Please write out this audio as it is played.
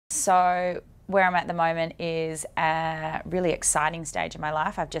So where I'm at the moment is a really exciting stage in my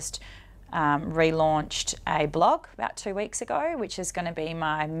life. I've just relaunched a blog about 2 weeks ago, which is going to be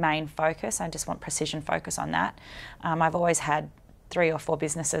my main focus. I just want precision focus on that. I've always had 3 or 4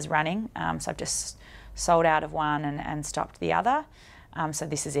 businesses running, so I've just sold out of one and stopped the other. So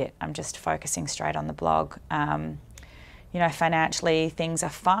this is it. I'm just focusing straight on the blog. You know, financially things are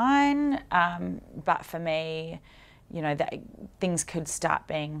fine, but for me, you know, things could start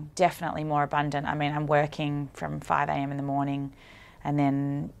being definitely more abundant. I mean, I'm working from 5 a.m. in the morning and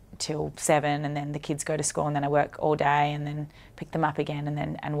then till 7, and then the kids go to school, and then I work all day and then pick them up again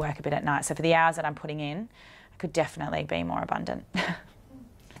and work a bit at night. So for the hours that I'm putting in, I could definitely be more abundant.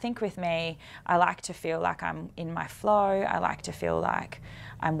 I think with me, I like to feel like I'm in my flow. I like to feel like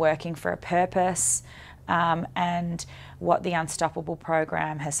I'm working for a purpose. And what the Unstoppable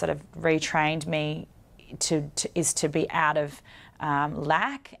program has sort of retrained me is to be out of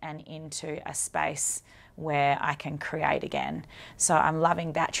lack and into a space where I can create again. So I'm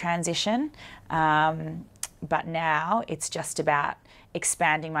loving that transition. But now it's just about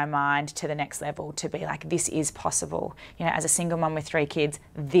expanding my mind to the next level, to be like, this is possible. You know, as a single mum with 3 kids,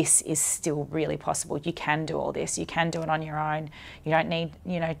 this is still really possible. You can do all this. You can do it on your own. You don't need,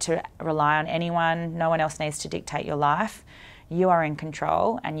 you know, to rely on anyone. No one else needs to dictate your life. You are in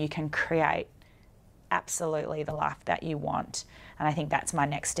control, and you can create absolutely the life that you want. And I think that's my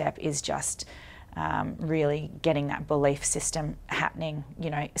next step, is just really getting that belief system happening, you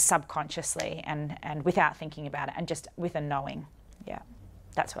know, subconsciously and without thinking about it, and just with a knowing. Yeah,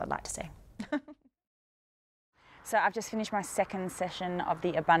 that's what I'd like to see. So I've just finished my 2nd session of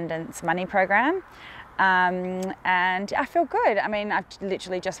the Abundance Money program, and I feel good. I mean, I've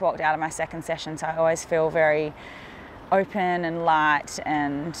literally just walked out of my 2nd session, so I always feel very open and light,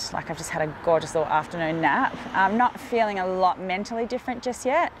 and like I've just had a gorgeous little afternoon nap. I'm not feeling a lot mentally different just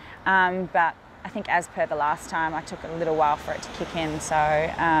yet, but I think as per the last time, I took a little while for it to kick in. So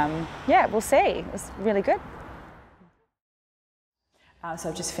yeah, we'll see. It was really good. So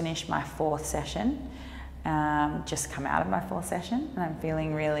I've just finished my 4th session, just come out of my 4th session, and I'm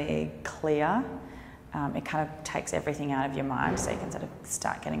feeling really clear. It kind of takes everything out of your mind, so you can sort of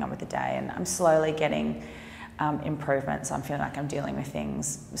start getting on with the day, and I'm slowly getting improvements. I'm feeling like I'm dealing with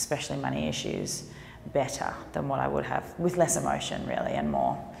things, especially money issues, better than what I would have, with less emotion really, and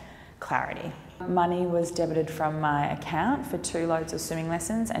more clarity. Money was debited from my account for 2 loads of swimming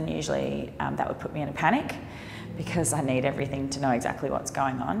lessons, and usually that would put me in a panic because I need everything to know exactly what's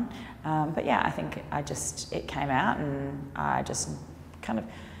going on. But yeah, I think it came out, and I just kind of,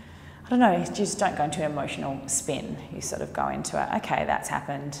 I don't know, you just don't go into an emotional spin. You sort of go into it, okay, that's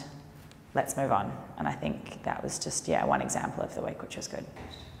happened, let's move on. And I think that was just, yeah, one example of the week, which was good.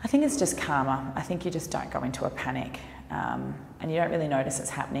 I think it's just calmer. I think you just don't go into a panic, and you don't really notice it's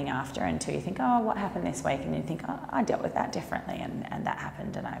happening after until you think, oh, what happened this week? And you think, oh, I dealt with that differently, and that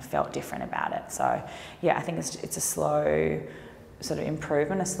happened, and I felt different about it. So yeah, I think it's a slow sort of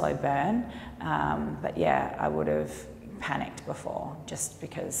improvement, a slow burn. But yeah, I would have panicked before, just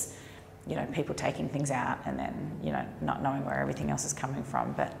because, you know, people taking things out and then, you know, not knowing where everything else is coming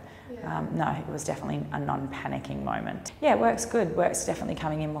from. But no, it was definitely a non-panicking moment. Yeah, work's good. Work's definitely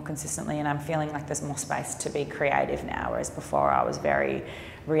coming in more consistently, and I'm feeling like there's more space to be creative now, whereas before I was very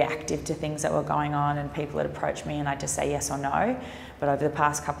reactive to things that were going on, and people would approach me and I'd just say yes or no. But over the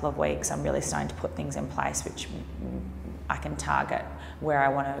past couple of weeks, I'm really starting to put things in place which I can target where I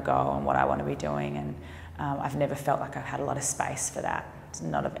want to go and what I want to be doing, and I've never felt like I've had a lot of space for that. It's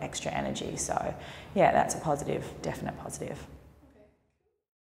not of extra energy. So yeah, that's a positive, definite positive.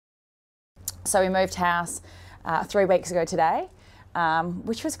 So we moved house 3 weeks ago today,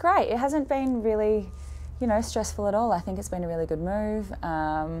 which was great. It hasn't been really, you know, stressful at all. I think it's been a really good move.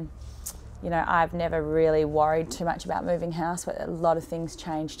 You know, I've never really worried too much about moving house, but a lot of things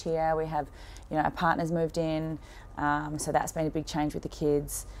changed here. We have, you know, our partner's moved in, so that's been a big change with the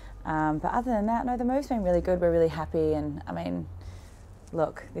kids. But other than that, no, the move's been really good. We're really happy, and I mean,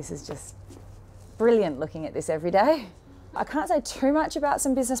 look, this is just brilliant looking at this every day. I can't say too much about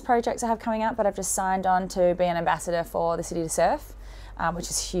some business projects I have coming up, but I've just signed on to be an ambassador for the City to Surf, which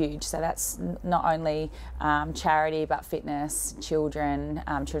is huge. So that's not only charity, but fitness, children,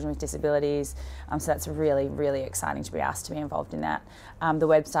 children with disabilities. So that's really, really exciting to be asked to be involved in that. The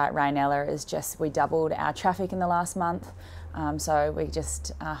website Rayne is just, we doubled our traffic in the last month. So we're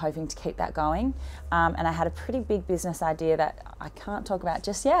just hoping to keep that going. And I had a pretty big business idea that I can't talk about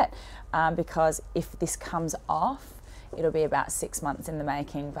just yet, because if this comes off, it'll be about 6 months in the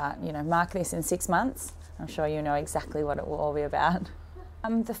making. But, you know, mark this in 6 months. I'm sure you know exactly what it will all be about.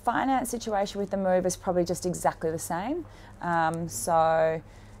 The finance situation with the move is probably just exactly the same. So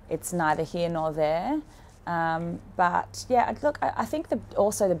it's neither here nor there. But yeah, look, I think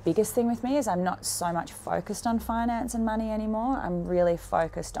also the biggest thing with me is I'm not so much focused on finance and money anymore. I'm really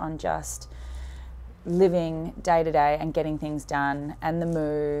focused on just living day to day and getting things done, and the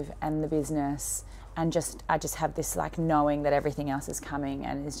move and the business, and I just have this like knowing that everything else is coming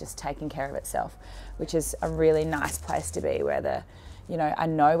and is just taking care of itself, which is a really nice place to be, where I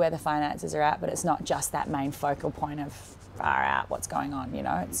know where the finances are at, but it's not just that main focal point of far out what's going on,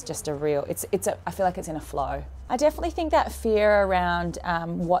 it's just I feel like it's in a flow. I definitely think that fear around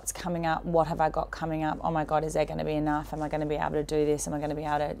what's coming up, what have I got coming up, oh my God, is there going to be enough, am I going to be able to do this, am I going to be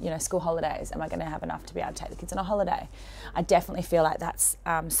able to, school holidays, am I going to have enough to be able to take the kids on a holiday? I definitely feel like that's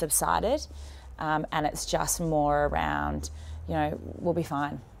subsided, and it's just more around, we'll be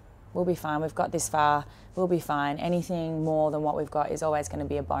fine. We'll be fine, we've got this far, we'll be fine. Anything more than what we've got is always going to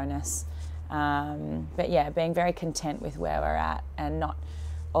be a bonus. But yeah, being very content with where we're at and not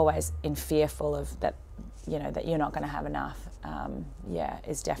always in fearful of that, that you're not going to have enough,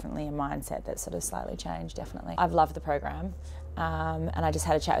 is definitely a mindset that's sort of slightly changed, definitely. I've loved the program, and I just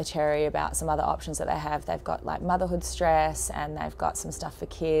had a chat with Cherry about some other options that they have. They've got like motherhood stress, and they've got some stuff for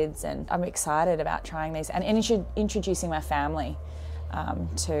kids, and I'm excited about trying these and introducing my family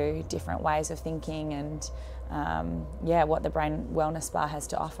to different ways of thinking and what the Brain Wellness Spa has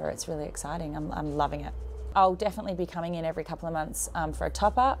to offer. It's really exciting. I'm loving it. I'll definitely be coming in every couple of months for a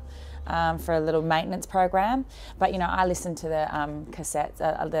top-up, for a little maintenance program. But I listen to the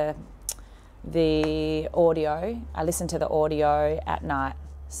cassettes, the audio. I listen to the audio at night,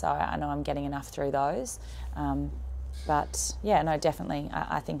 so I know I'm getting enough through those. But yeah, no, definitely,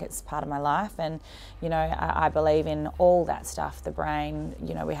 I think it's part of my life, and I believe in all that stuff. The brain,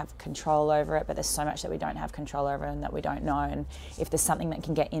 we have control over it, but there's so much that we don't have control over and that we don't know. And if there's something that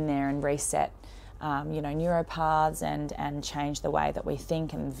can get in there and reset, neuropaths and change the way that we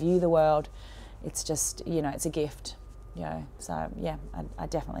think and view the world, it's just, it's a gift. So yeah, I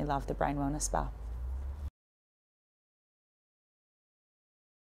definitely love the Brain Wellness Spa.